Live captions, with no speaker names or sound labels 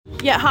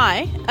Yeah,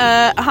 hi.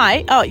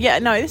 Hi. Oh, yeah,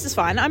 no, this is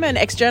fine. I'm an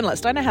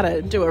ex-journalist. I know how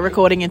to do a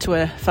recording into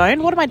a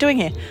phone. What am I doing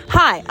here?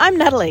 Hi, I'm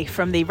Natalie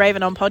from the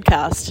Raven On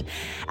podcast,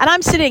 and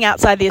I'm sitting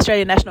outside the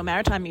Australian National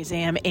Maritime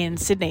Museum in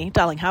Sydney,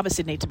 Darling Harbour,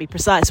 Sydney, to be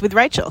precise, with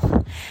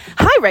Rachel.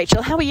 Hi,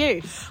 Rachel. How are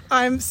you?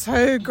 I'm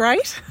so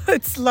great.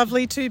 It's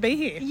lovely to be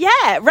here.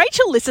 Yeah,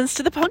 Rachel listens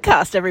to the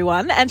podcast,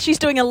 everyone, and she's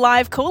doing a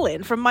live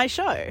call-in from my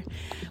show,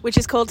 which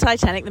is called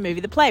Titanic, the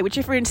Movie, the Play, which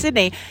if you're in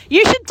Sydney,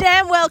 you should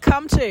damn well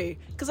come to,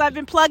 because I've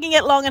been plugging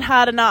it long and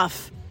hard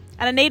enough.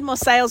 And I need more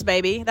sales,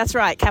 baby. That's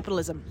right,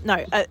 capitalism.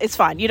 No, it's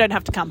fine. You don't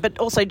have to come, but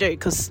also do,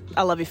 because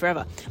I love you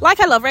forever.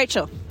 Like I love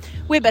Rachel.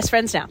 We're best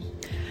friends now.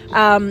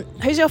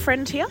 Who's your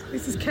friend here?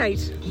 This is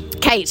Kate.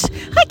 Kate.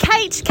 Hi,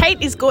 Kate.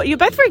 Kate is gorgeous. You're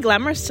both very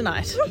glamorous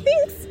tonight. Oh,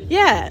 thanks.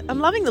 Yeah, I'm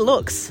loving the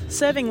looks.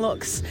 Serving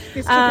looks.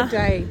 This took a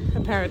day,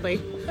 apparently.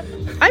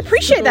 I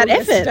appreciate that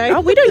effort. Yesterday. Oh,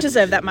 we don't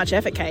deserve that much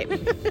effort, Kate.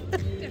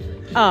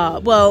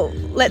 Well,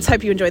 let's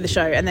hope you enjoy the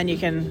show, and then you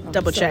can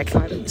double check.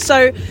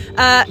 So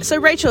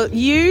Rachel,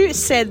 you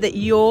said that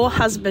your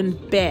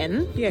husband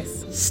Ben,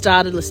 Yes.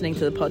 started listening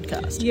to the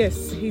podcast.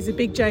 Yes, he's a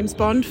big James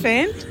Bond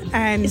fan.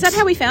 And Is that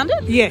how we found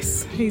it?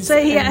 Yes.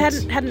 So he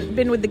hadn't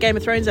been with the Game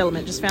of Thrones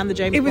element, just found the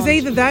James It was Bond.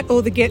 either that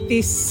or the Get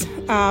This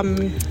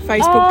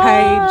Facebook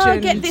page.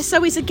 And Get This.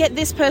 So he's a Get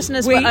This person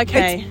as well.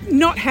 Okay. It's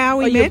not how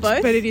we you're met,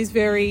 both? but it is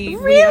very...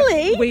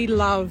 Really? We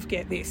love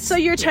Get This. So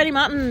you're a Tony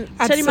Martin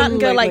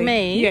girl like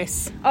me?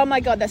 Yes. Oh my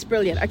God, that's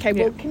brilliant. Okay,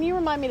 well, Yeah. can you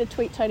remind me to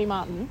tweet Tony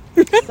Martin?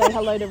 Say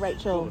hello to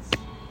Rachel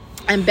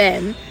and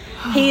Ben.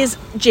 He is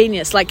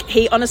genius. Like,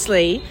 he's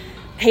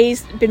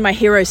been my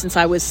hero since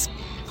I was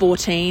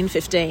 14,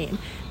 15.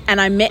 And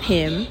I met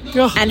him,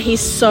 and he's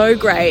so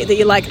great that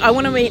you're like, I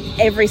want to meet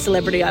every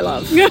celebrity I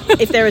love.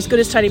 If they're as good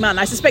as Tony Martin.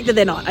 I suspect that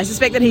they're not. I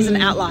suspect that he's an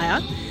outlier.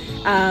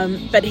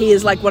 But he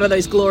is like one of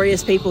those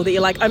glorious people that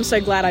you're like, I'm so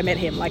glad I met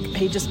him. Like,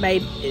 he's just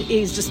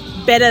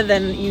better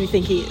than you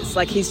think he is.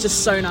 Like, he's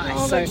just so nice.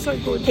 Oh, that's so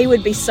good. He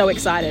would be so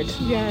excited.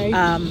 Yay.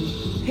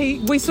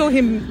 We saw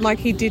him, like,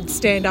 he did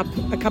stand up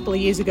a couple of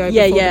years ago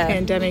before the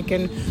pandemic,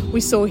 and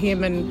we saw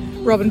him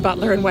and Robin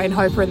Butler and Wayne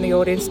Hoper in the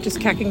audience just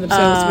cacking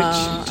themselves,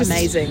 which just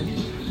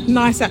amazing.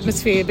 Nice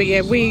atmosphere. But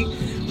yeah, we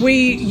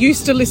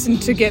used to listen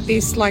to Get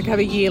This, like, have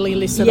a yearly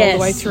listen all the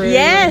way through.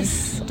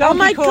 Yes. Oh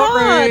my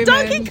God,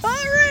 Donkey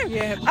Courtroom.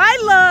 Yeah.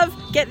 I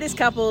love Get This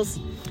couples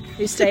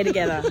who stay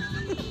together.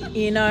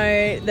 You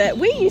know that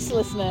we used to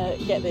listen to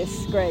Get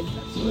This, Greg,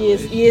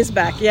 years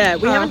back. Yeah,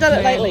 we haven't done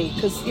it lately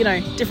because,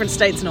 different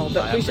states and all,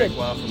 but we should.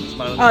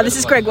 This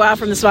is Gregoire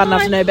from the Smart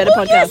Enough to Know Better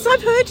podcast. Yes,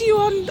 I've heard you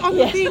on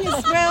the thing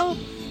as well.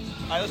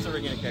 I also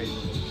ring in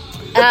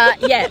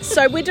occasionally.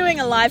 So we're doing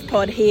a live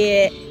pod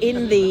here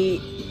in the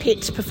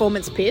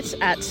performance pit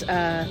at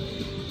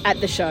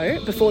the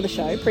show, before the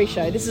show,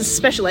 pre-show. This is a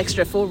special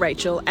extra for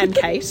Rachel and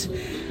Kate.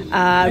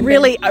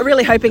 Really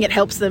hoping it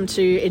helps them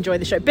to enjoy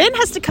the show. Ben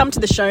has to come to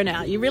the show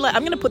now. I'm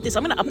going to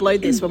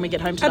upload this when we get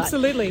home tonight.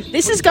 Absolutely.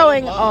 This is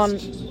going on.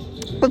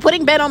 We're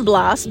putting Ben on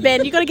blast.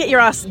 Ben, you got to get your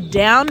ass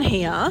down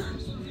here,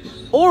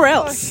 or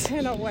else. I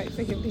cannot wait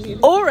for him to hear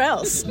this. Or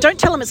else. Don't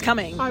tell him it's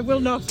coming. I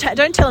will not.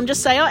 Don't tell him.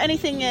 Just say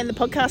anything in the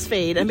podcast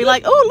feed and be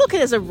like, oh, look,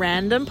 there's a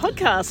random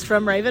podcast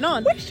from Raven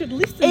On. We should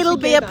listen It'll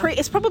together. be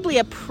it's probably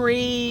a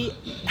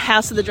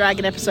pre-House of the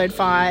Dragon episode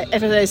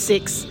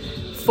 6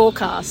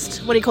 forecast.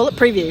 What do you call it?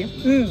 Preview.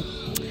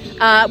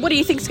 What do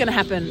you think is going to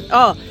happen?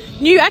 Oh,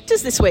 new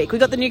actors this week. We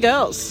got the new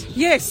girls.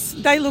 Yes,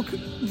 they look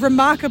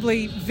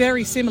remarkably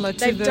very similar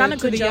to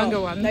the younger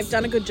ones. They've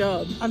done a good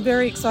job. I'm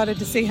very excited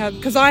to see how,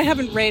 because I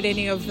haven't read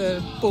any of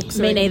the books.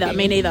 Me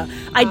neither.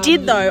 I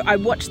did, though. I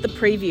watched the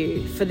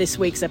preview for this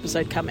week's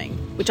episode coming,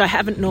 which I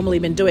haven't normally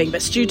been doing,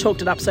 but Stu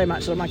talked it up so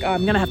much that I'm like,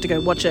 I'm going to have to go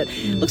watch it.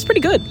 Looks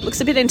pretty good.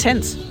 Looks a bit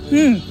intense.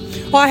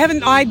 Well,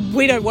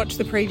 we don't watch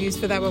the previews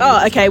for that one.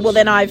 Oh, okay. Well,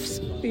 then I've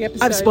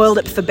spoiled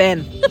it for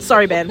Ben.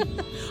 Sorry, Ben.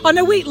 I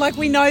know we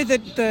know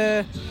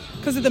that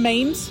because of the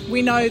memes,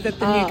 we know that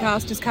the new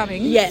cast is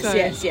coming. Yes.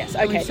 We've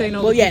Okay. seen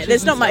all Well, the yeah, pictures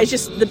there's not and much.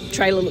 It's stuff. just the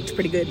trailer looked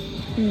pretty good.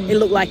 It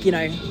looked like,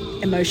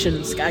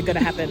 emotions are going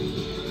to happen.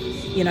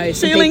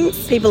 Some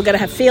Feelings. people are going to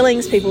have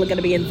feelings. People are going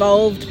to be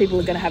involved. People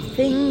are going to have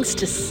things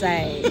to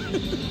say.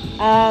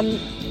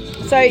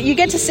 So you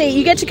get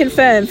to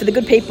confirm for the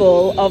good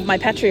people of my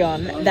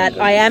Patreon that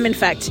I am, in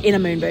fact, in a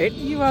moon boot.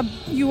 You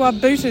are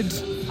booted.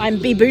 I'm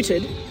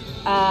be-booted.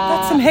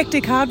 That's some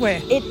hectic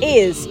hardware. It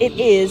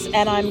is,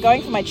 and I'm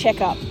going for my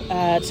checkup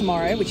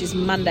tomorrow, which is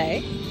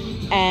Monday,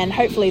 and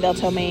hopefully they'll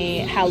tell me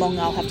how long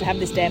I'll have to have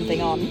this damn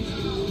thing on.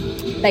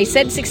 They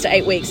said 6 to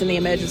 8 weeks in the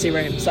emergency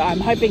room, so I'm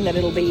hoping that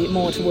it'll be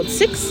more towards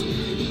 6,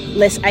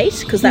 less 8,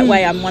 because that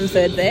way I'm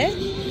 1/3 there.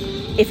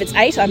 If it's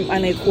 8, I'm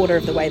only a quarter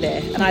of the way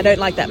there, and I don't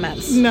like that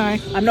maths. No.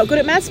 I'm not good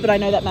at maths, but I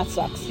know that maths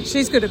sucks.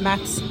 She's good at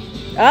maths.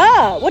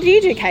 What do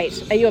you do,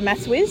 Kate? Are you a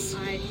maths whiz?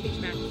 I teach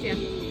maths, yeah.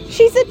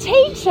 She's a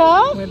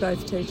teacher. We're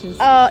both teachers.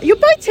 You're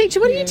both teacher.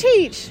 What do you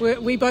teach?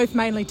 We both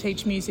mainly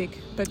teach music,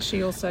 but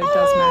she also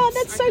does maths.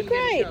 That's so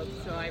great.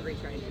 So I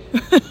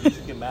retrained.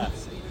 Music and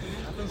maths.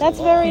 That's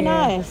very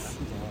nice.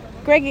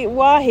 Greg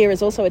Wah here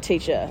is also a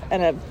teacher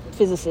and a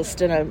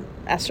physicist and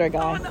astro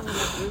guy,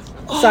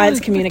 science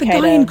communicator.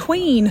 The guy in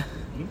Queen.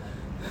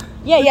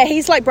 Yeah,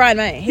 he's like Brian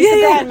May. He's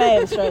the Brian May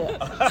of Australia.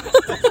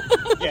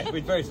 Yeah,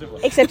 we're very similar.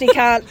 Except he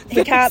can't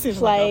I play.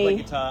 play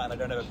guitar and I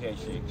don't have a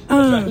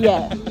PhD.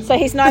 Yeah, so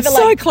he's neither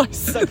So like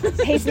close.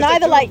 he's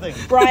neither like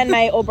Brian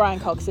May or Brian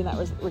Cox in that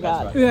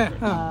regard. Right.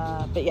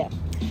 Yeah. But yeah.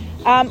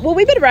 Well,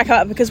 we better wrap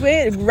up because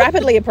we're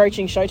rapidly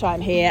approaching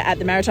showtime here at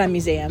the Maritime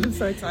Museum. I'm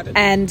so excited.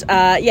 And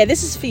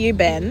this is for you,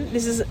 Ben.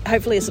 This is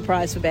hopefully a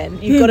surprise for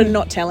Ben. You've got to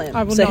not tell him.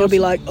 I will so he'll not. be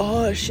like,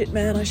 oh, shit,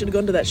 man, I should have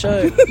gone to that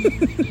show.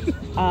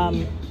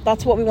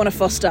 That's what we want to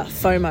foster,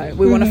 FOMO.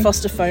 We want to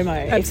foster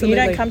FOMO. If you Absolutely.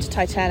 don't come to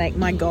Titanic,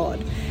 my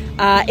God.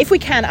 If we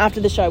can, after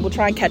the show, we'll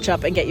try and catch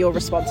up and get your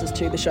responses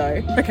to the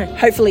show. Okay.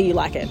 Hopefully you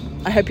like it.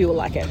 I hope you will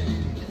like it.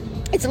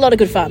 It's a lot of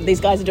good fun.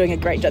 These guys are doing a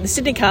great job. The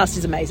Sydney cast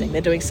is amazing.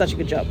 They're doing such a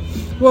good job.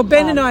 Well,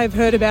 Ben and I have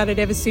heard about it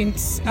ever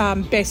since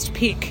Best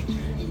Pick.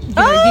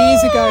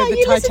 Years ago, the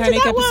you listened to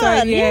Titanic that episode.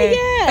 one. Yeah.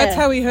 That's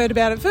how we heard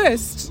about it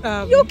first.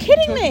 You're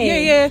kidding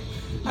me. Yeah.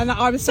 And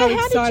I was so how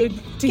did excited you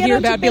to get hear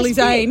onto about Billy Best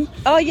Pick? Zane.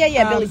 Oh,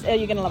 yeah. Billy's.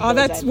 You're going to love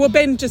Billy Zane. Well,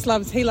 Ben just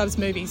loves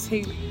movies.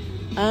 He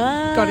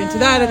got into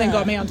that and then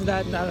got me onto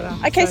that.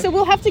 And Okay, so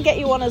we'll have to get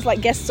you on as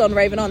like guests on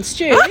Raven On.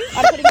 Stu,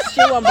 I'm putting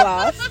Stu on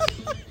blast.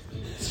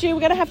 Stu, we're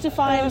going to have to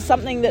find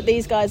something that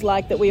these guys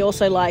like that we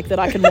also like that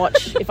I can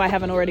watch if I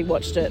haven't already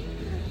watched it.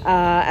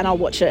 And I'll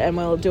watch it and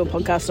we'll do a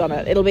podcast on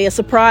it. It'll be a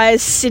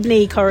surprise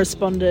Sydney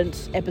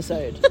correspondent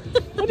episode.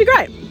 It'll be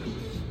great.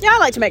 Yeah, I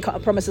like to make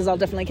promises I'll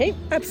definitely keep.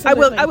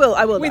 Absolutely. I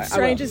will. With though.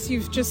 strangers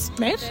you've just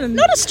met. And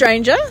Not a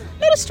stranger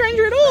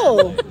at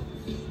all.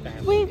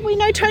 We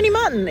know Tony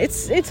Martin.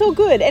 It's all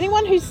good.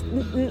 Anyone who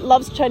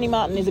loves Tony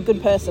Martin is a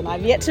good person.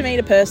 I've yet to meet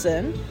a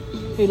person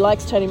who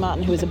likes Tony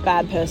Martin who is a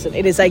bad person.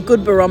 It is a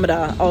good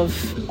barometer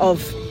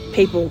of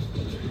people.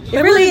 It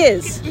really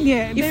is.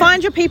 Yeah. You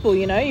find your people,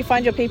 you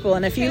find your people,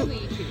 and if you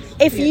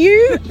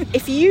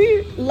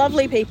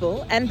lovely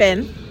people and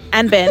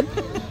Ben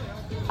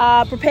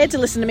are prepared to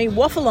listen to me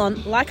waffle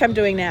on like I'm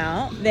doing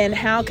now, then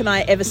how can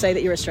I ever say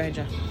that you're a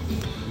stranger?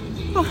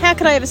 How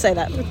can I ever say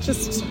that? It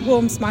just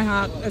warms my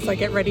heart as I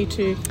get ready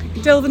to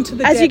delve into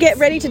the As you get depths,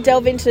 ready to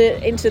delve into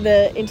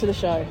the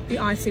show. the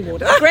icy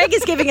water. Greg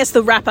is giving us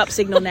the wrap-up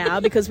signal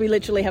now because we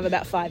literally have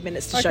about 5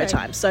 minutes to Okay.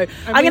 showtime. So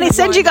I'm really going to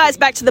send you blind. guys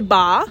back to the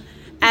bar,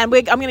 and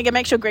I'm going to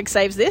make sure Greg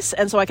saves this,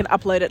 and so I can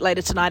upload it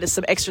later tonight as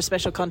some extra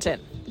special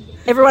content.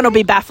 Everyone will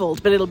be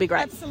baffled, but it'll be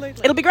great.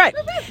 Absolutely. It'll be great.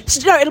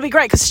 No, it'll be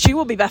great because Stu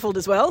will be baffled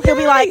as well. He'll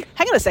be like,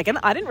 hang on a second,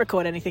 I didn't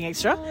record anything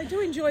extra. I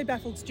do enjoy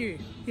baffled stew.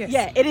 Yes.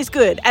 Yeah, it is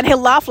good. And he'll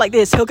laugh like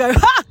this. He'll go,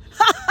 ha,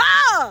 ha,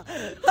 ha,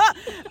 ha.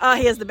 Oh,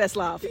 he has the best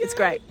laugh. It's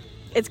great.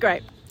 It's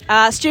great.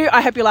 Stu, I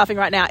hope you're laughing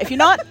right now. If you're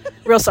not,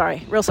 real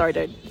sorry. Real sorry,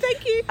 dude.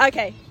 Thank you.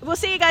 Okay, we'll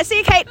see you guys. See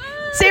you, Kate.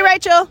 See you,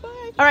 Rachel.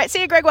 All right,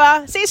 see you,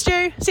 Gregoire. See you,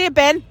 Stu. See you,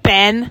 Ben.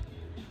 Ben.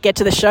 Get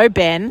to the show,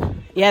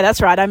 Ben. Yeah,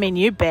 that's right. I mean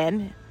you,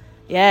 Ben.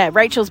 Yeah,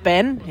 Rachel's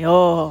Ben.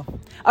 Oh.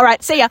 All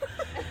right, see ya.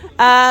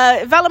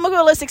 Vala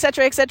Mugulis,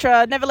 etc.,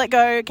 etc. Never let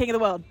go, king of the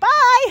world.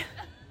 Bye.